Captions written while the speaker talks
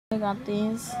got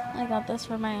these. I got this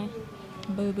for my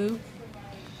boo-boo.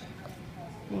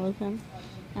 With him.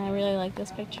 I really like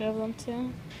this picture of them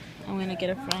too. I'm gonna get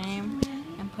a frame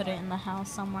and put it in the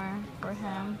house somewhere for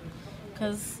him.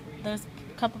 Because there's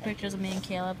a couple pictures of me and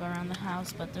Caleb around the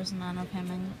house, but there's none of him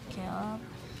and Caleb.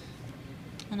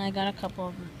 And I got a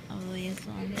couple of these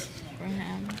ones for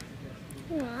him.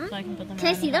 Aww. So I can put them Can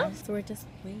I around see the them? house. So we're just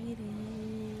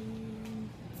waiting.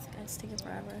 This guy's taking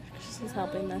forever. She's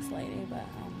helping this lady, but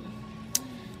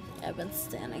I've been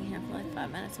standing here for like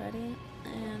 5 minutes already,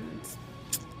 and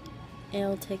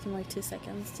it'll take him like 2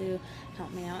 seconds to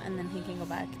help me out, and then he can go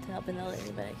back to helping the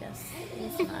lady, but I guess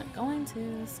he's not going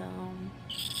to, so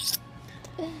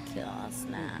kill us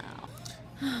now.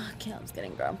 Caleb's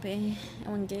getting grumpy,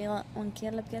 and when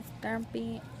Caleb gets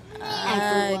grumpy,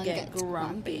 I get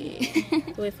grumpy.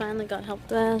 So we finally got helped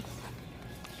with,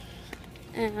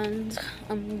 and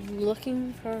I'm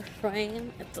looking for a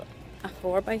frame. It's a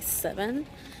 4x7,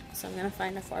 so I'm gonna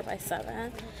find a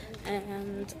 4x7,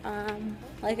 and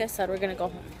like I said, we're gonna go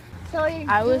home. So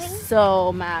I was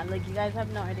so mad. Like, you guys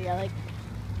have no idea. Like,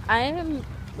 I am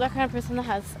the kind of person that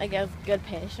has, I guess, good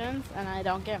patience, and I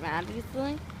don't get mad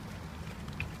easily.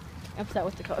 Upset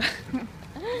with Dakota.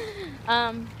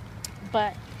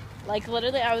 But like,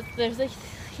 literally, there's a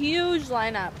huge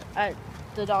lineup at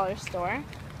the dollar store,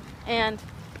 and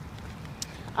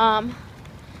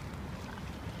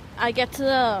I get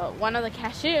to one of the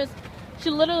cashiers. She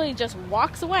literally just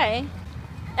walks away,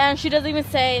 and she doesn't even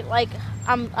say, like,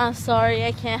 I'm sorry,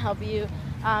 I can't help you.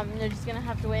 You're just gonna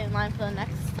have to wait in line for the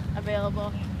next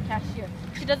available cashier.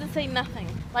 She doesn't say nothing.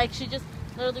 Like, she just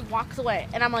literally walks away,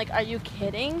 and I'm like, are you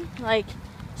kidding? Like,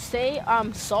 say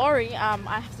I'm sorry. I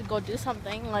have to go do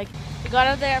something. Like, we got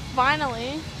out there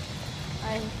finally.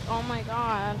 Oh my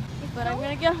god. But I'm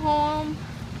gonna get home.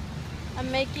 I'm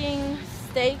making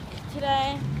steak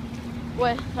today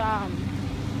with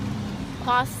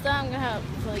pasta. I'm gonna have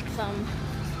like some.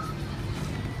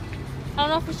 I don't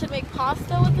know if we should make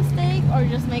pasta with the steak or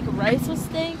just make rice with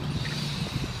steak.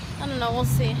 I don't know. We'll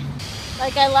see.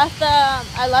 Like, I left the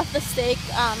steak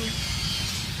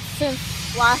since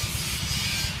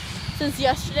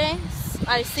yesterday.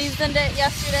 I seasoned it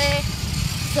yesterday,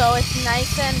 so it's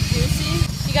nice and juicy.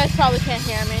 You guys probably can't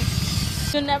hear me.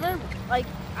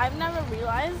 I've never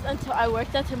realized until I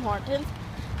worked at Tim Hortons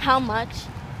how much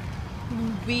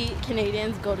we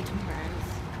Canadians go to Tim Hortons.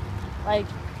 Like,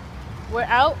 we're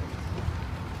out,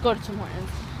 go to Tim Hortons.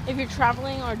 If you're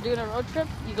traveling or doing a road trip,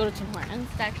 you go to Tim Hortons.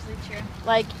 It's actually true.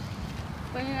 Like,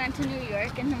 when we went to New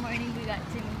York in the morning, we got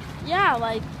to. Yeah,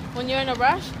 like, when you're in a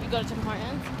rush, you go to Tim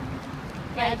Hortons.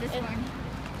 Yeah, Like, this morning.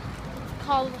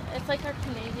 It's like our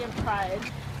Canadian pride.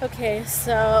 Okay,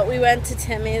 so we went to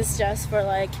Timmy's just for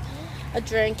like a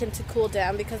drink and to cool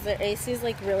down because their AC is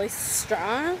like really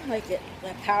strong, like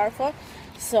powerful.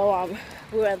 So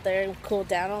we went there and cooled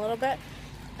down a little bit.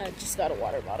 I just got a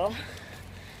water bottle.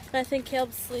 And I think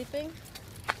Caleb's sleeping.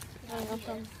 I don't know if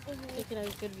I'm taking a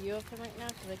good view of him right now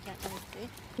because I can't really see.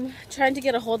 I'm trying to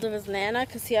get a hold of his Nana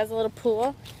because he has a little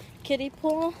pool, kiddie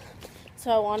pool. So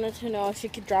I wanted to know if she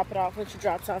could drop it off when she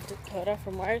drops off Dakota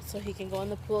from work so he can go in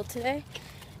the pool today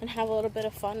and have a little bit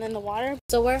of fun in the water.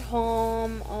 So we're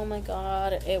home. Oh my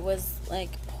god, it was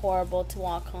like horrible to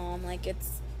walk home. Like,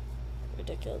 it's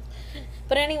ridiculous.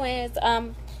 But anyways,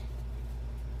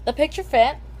 the picture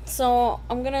fit. So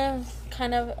I'm gonna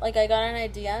kind of, like, I got an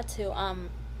idea to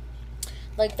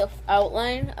like the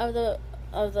outline of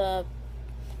the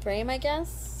frame, I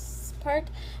guess, part.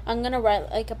 I'm gonna write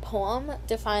like a poem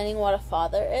defining what a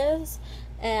father is,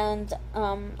 and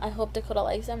I hope Dakota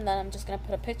likes them. Then I'm just gonna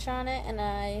put a picture on it, and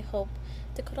I hope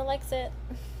Dakota likes it.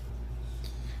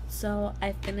 So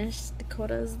I finished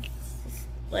Dakota's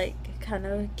like kind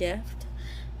of gift.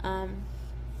 I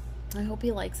hope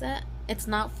he likes it. It's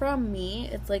not from me,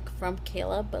 it's like from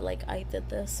Caleb, but like I did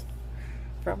this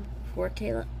from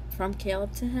Caleb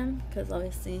to him because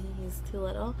obviously he's too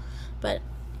little, but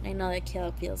I know that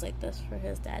Caleb feels like this for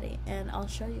his daddy, and I'll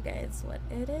show you guys what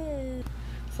it is.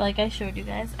 So like I showed you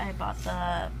guys, I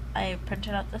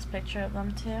printed out this picture of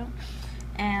them too,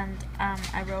 and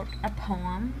I wrote a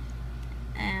poem,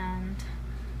 and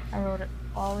I wrote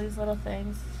all these little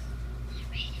things,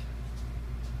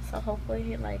 so hopefully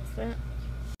he likes it.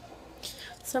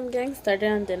 So I'm getting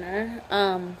started on dinner.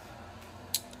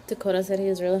 Dakota said he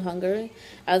was really hungry.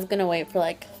 I was gonna wait for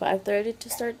like 5:30 to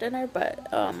start dinner, but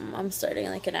I'm starting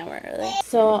like an hour early.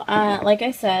 So like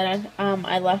I said,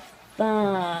 I left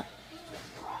the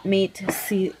meat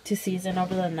to season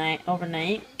overnight.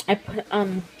 I put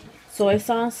soy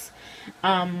sauce.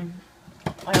 I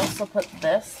also put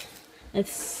this.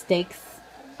 It's steak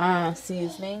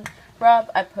seasoning rub.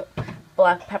 I put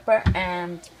black pepper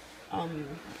and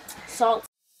salt.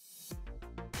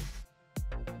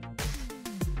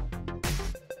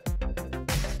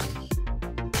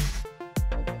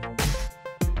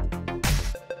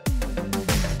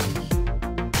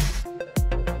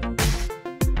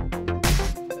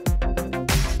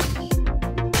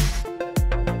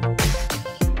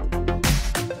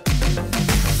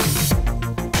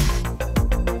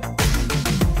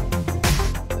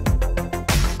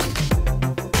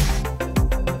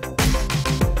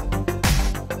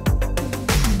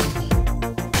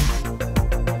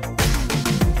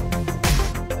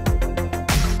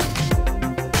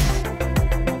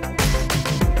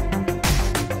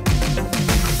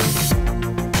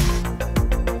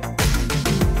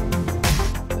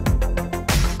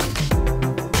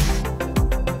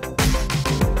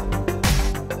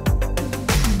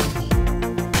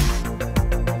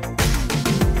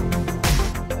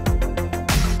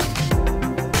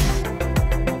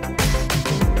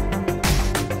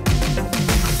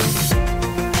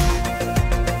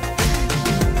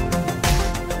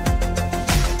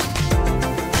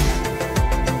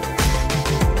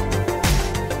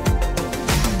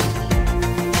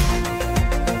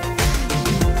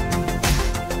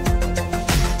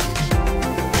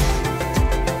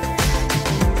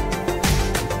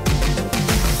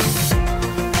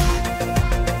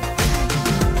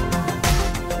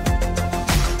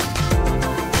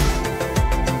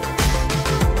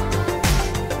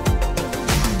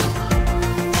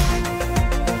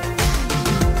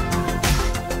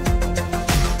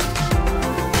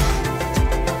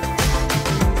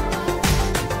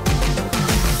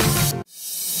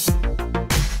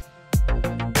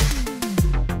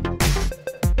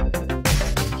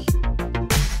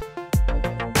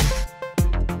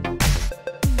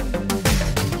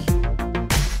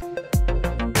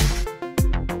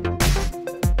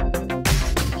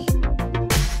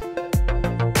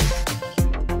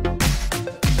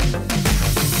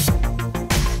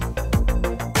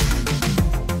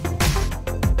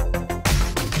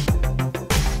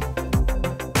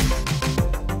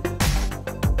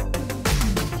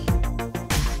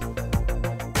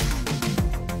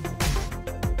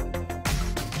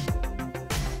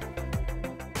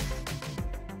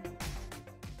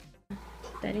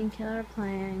 Betty and Kayla are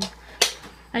playing.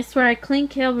 I swear I clean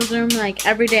Kayla's room like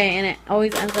every day and it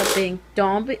always ends up being,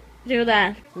 do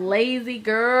that. Lazy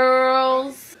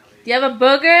girls. Do you have a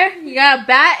booger? You got a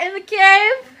bat in the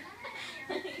cave?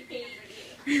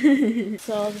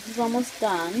 So this is almost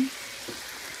done.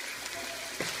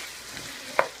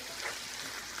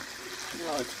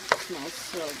 Oh, it smells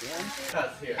so good.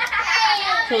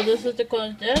 So this is the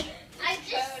corn dish. I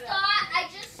just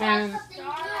saw something good.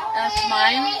 That's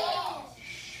mine.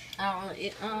 I don't really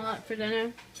eat a lot for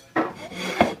dinner. I'm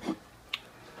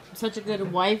such a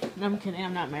good wife. No, I'm kidding.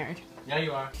 I'm not married. Yeah,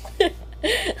 you are.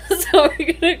 So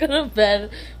we're gonna go to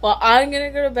bed. Well, I'm gonna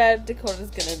go to bed.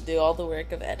 Dakota's gonna do all the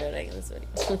work of editing this video.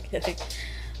 I'm kidding.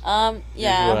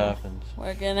 Yeah. What happens?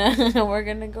 We're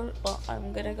gonna go. Well,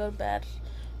 I'm gonna go to bed.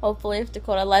 Hopefully, if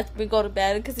Dakota lets me go to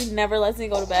bed, because he never lets me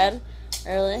go to bed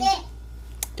early.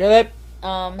 Get it?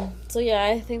 So yeah,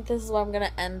 I think this is where I'm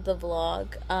gonna end the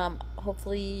vlog.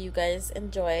 Hopefully you guys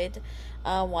enjoyed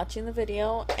watching the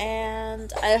video,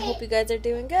 and I hope you guys are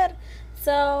doing good.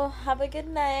 So have a good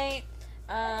night.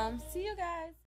 See you guys.